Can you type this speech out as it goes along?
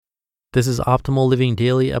This is Optimal Living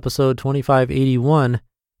Daily, episode 2581,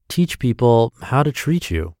 Teach People How to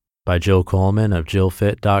Treat You by Jill Coleman of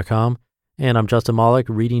JillFit.com. And I'm Justin Malik,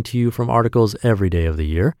 reading to you from articles every day of the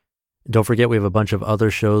year. Don't forget, we have a bunch of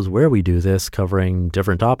other shows where we do this, covering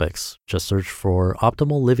different topics. Just search for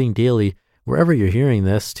Optimal Living Daily wherever you're hearing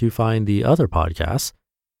this to find the other podcasts.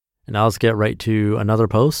 And now let's get right to another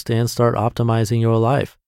post and start optimizing your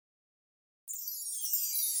life.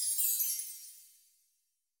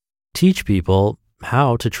 Teach People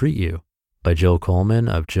How to Treat You by Jill Coleman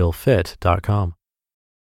of JillFit.com.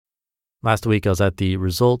 Last week, I was at the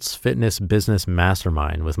Results Fitness Business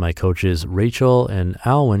Mastermind with my coaches Rachel and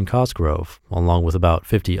Alwyn Cosgrove, along with about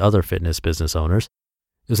 50 other fitness business owners.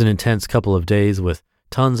 It was an intense couple of days with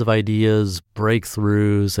tons of ideas,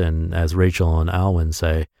 breakthroughs, and as Rachel and Alwyn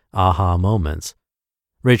say, aha moments.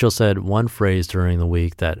 Rachel said one phrase during the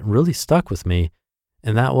week that really stuck with me,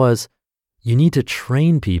 and that was, you need to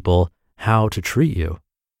train people how to treat you.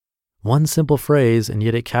 One simple phrase, and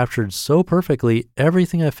yet it captured so perfectly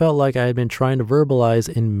everything I felt like I had been trying to verbalize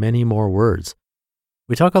in many more words.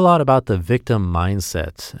 We talk a lot about the victim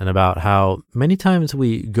mindset and about how many times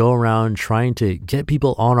we go around trying to get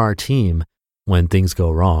people on our team when things go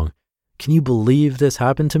wrong. Can you believe this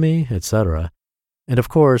happened to me? Etc. And of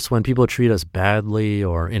course, when people treat us badly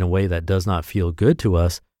or in a way that does not feel good to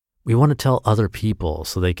us, we want to tell other people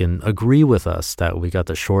so they can agree with us that we got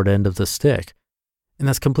the short end of the stick. And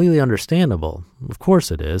that's completely understandable. Of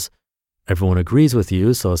course it is. Everyone agrees with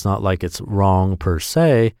you, so it's not like it's wrong per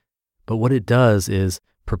se, but what it does is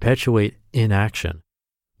perpetuate inaction.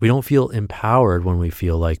 We don't feel empowered when we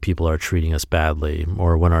feel like people are treating us badly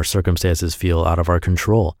or when our circumstances feel out of our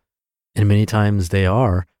control. And many times they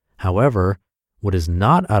are. However, what is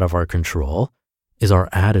not out of our control is our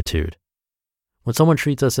attitude. When someone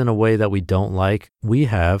treats us in a way that we don't like, we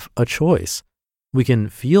have a choice. We can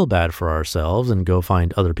feel bad for ourselves and go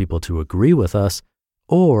find other people to agree with us,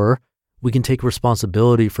 or we can take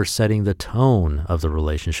responsibility for setting the tone of the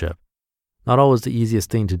relationship. Not always the easiest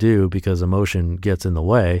thing to do because emotion gets in the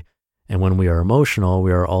way, and when we are emotional,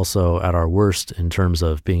 we are also at our worst in terms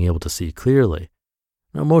of being able to see clearly.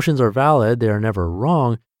 Now, emotions are valid, they are never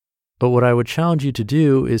wrong, but what I would challenge you to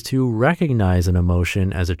do is to recognize an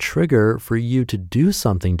emotion as a trigger for you to do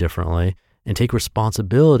something differently and take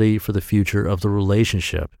responsibility for the future of the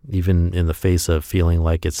relationship, even in the face of feeling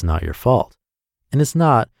like it's not your fault. And it's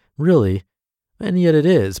not, really, and yet it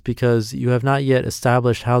is, because you have not yet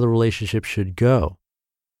established how the relationship should go.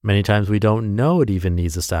 Many times we don't know it even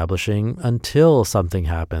needs establishing until something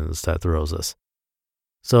happens that throws us.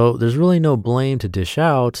 So there's really no blame to dish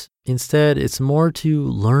out. Instead, it's more to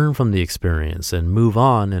learn from the experience and move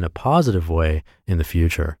on in a positive way in the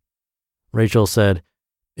future. Rachel said,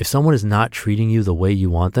 if someone is not treating you the way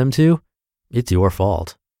you want them to, it's your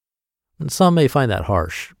fault. And some may find that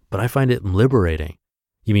harsh, but I find it liberating.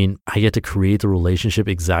 You mean I get to create the relationship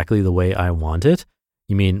exactly the way I want it?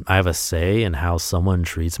 You mean I have a say in how someone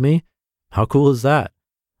treats me? How cool is that?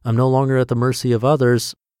 I'm no longer at the mercy of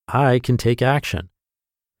others. I can take action.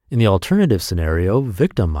 In the alternative scenario,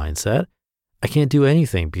 victim mindset, I can't do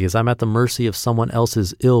anything because I'm at the mercy of someone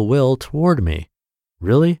else's ill will toward me.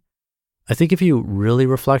 Really? I think if you really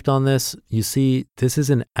reflect on this, you see this is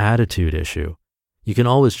an attitude issue. You can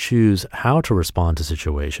always choose how to respond to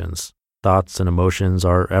situations. Thoughts and emotions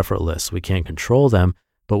are effortless. We can't control them,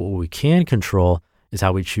 but what we can control is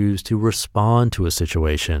how we choose to respond to a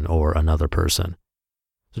situation or another person.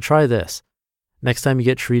 So try this. Next time you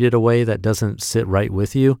get treated a way that doesn't sit right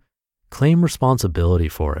with you, claim responsibility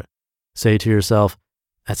for it. Say to yourself,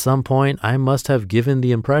 at some point, I must have given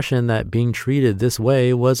the impression that being treated this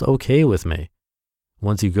way was okay with me.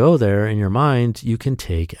 Once you go there in your mind, you can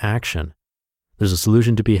take action. There's a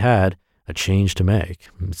solution to be had, a change to make.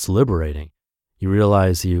 It's liberating. You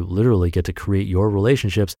realize you literally get to create your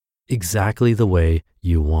relationships exactly the way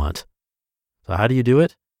you want. So how do you do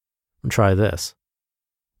it? Try this.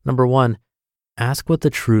 Number one, ask what the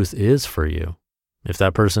truth is for you. If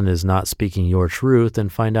that person is not speaking your truth, then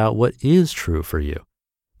find out what is true for you.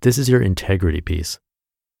 This is your integrity piece.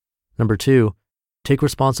 Number two, take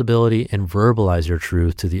responsibility and verbalize your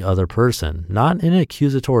truth to the other person, not in an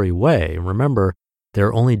accusatory way. Remember,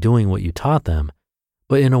 they're only doing what you taught them,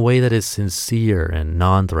 but in a way that is sincere and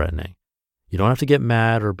non-threatening. You don't have to get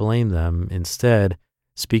mad or blame them. Instead,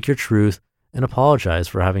 speak your truth and apologize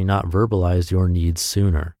for having not verbalized your needs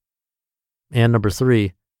sooner. And number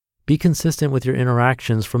three, be consistent with your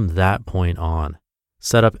interactions from that point on.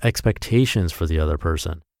 Set up expectations for the other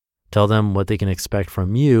person. Tell them what they can expect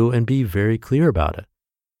from you and be very clear about it.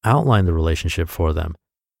 Outline the relationship for them.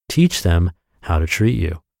 Teach them how to treat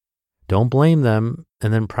you. Don't blame them.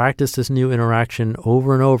 and then practice this new interaction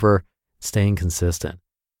over and over, staying consistent.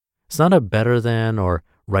 It's not a better than or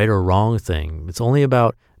right or wrong thing. It's only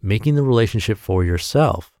about making the relationship for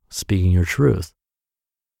yourself, speaking your truth.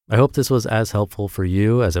 I hope this was as helpful for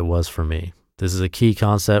you as it was for me. This is a key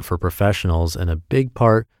concept for professionals and a big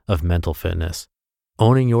part of mental fitness.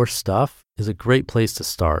 Owning your stuff is a great place to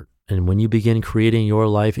start. And when you begin creating your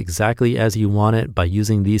life exactly as you want it by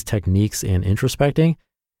using these techniques and introspecting,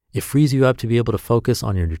 it frees you up to be able to focus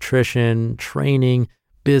on your nutrition, training,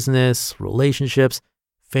 business, relationships,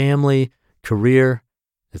 family, career,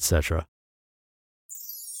 etc.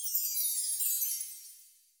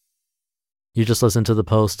 You just listened to the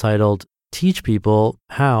post titled, Teach People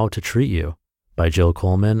How to Treat You by Jill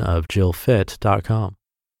Coleman of JillFit.com.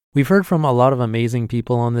 We've heard from a lot of amazing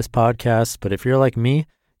people on this podcast, but if you're like me,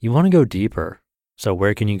 you want to go deeper. So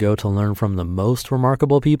where can you go to learn from the most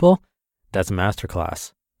remarkable people? That's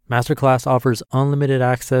Masterclass. Masterclass offers unlimited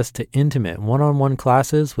access to intimate one-on-one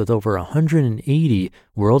classes with over 180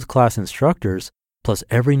 world-class instructors, plus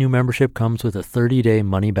every new membership comes with a 30-day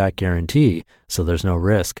money-back guarantee, so there's no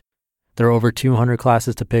risk. There are over 200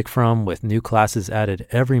 classes to pick from, with new classes added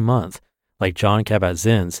every month, like Jon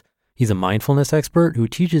Kabat-Zinn's. He's a mindfulness expert who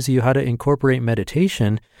teaches you how to incorporate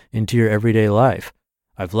meditation into your everyday life.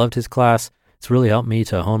 I've loved his class. It's really helped me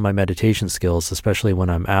to hone my meditation skills, especially when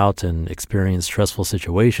I'm out and experience stressful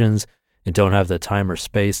situations and don't have the time or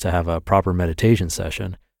space to have a proper meditation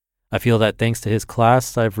session. I feel that thanks to his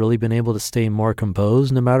class, I've really been able to stay more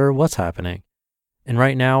composed no matter what's happening. And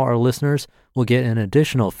right now, our listeners will get an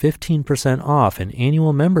additional 15% off an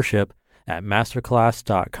annual membership at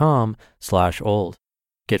masterclass.com/old.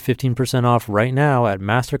 Get 15% off right now at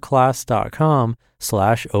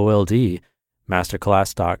masterclass.com/OLD,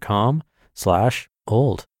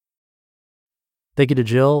 masterclass.com/old. Thank you to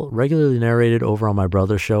Jill, regularly narrated over on my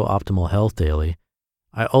brother's show, Optimal Health Daily.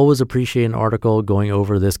 I always appreciate an article going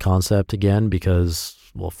over this concept again because,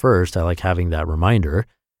 well, first, I like having that reminder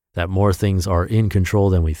that more things are in control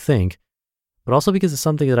than we think, but also because it's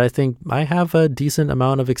something that I think I have a decent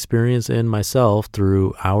amount of experience in myself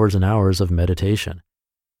through hours and hours of meditation.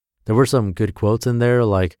 There were some good quotes in there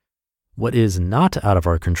like, what is not out of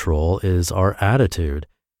our control is our attitude.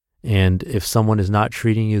 And if someone is not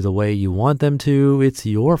treating you the way you want them to, it's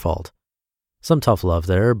your fault. Some tough love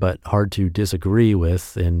there, but hard to disagree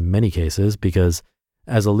with in many cases because,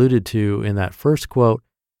 as alluded to in that first quote,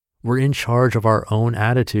 we're in charge of our own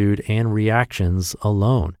attitude and reactions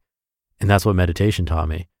alone. And that's what meditation taught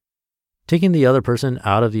me. Taking the other person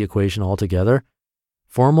out of the equation altogether,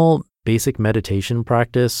 formal basic meditation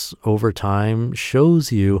practice over time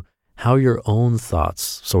shows you how your own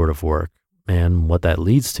thoughts sort of work and what that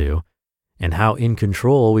leads to, and how in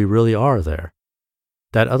control we really are there.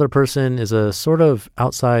 That other person is a sort of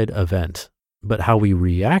outside event, but how we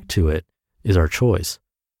react to it is our choice.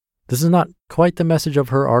 This is not quite the message of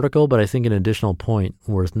her article, but I think an additional point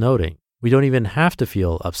worth noting. We don't even have to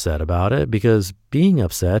feel upset about it because being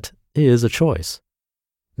upset is a choice.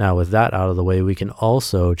 Now, with that out of the way, we can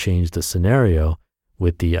also change the scenario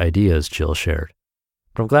with the ideas Jill shared.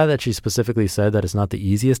 But I'm glad that she specifically said that it's not the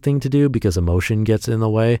easiest thing to do because emotion gets in the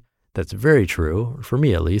way. That's very true, for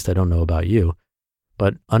me at least. I don't know about you.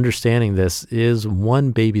 But understanding this is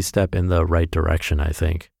one baby step in the right direction, I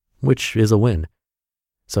think, which is a win.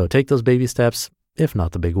 So take those baby steps, if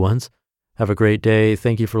not the big ones. Have a great day.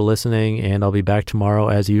 Thank you for listening, and I'll be back tomorrow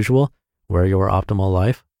as usual, where your optimal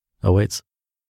life awaits.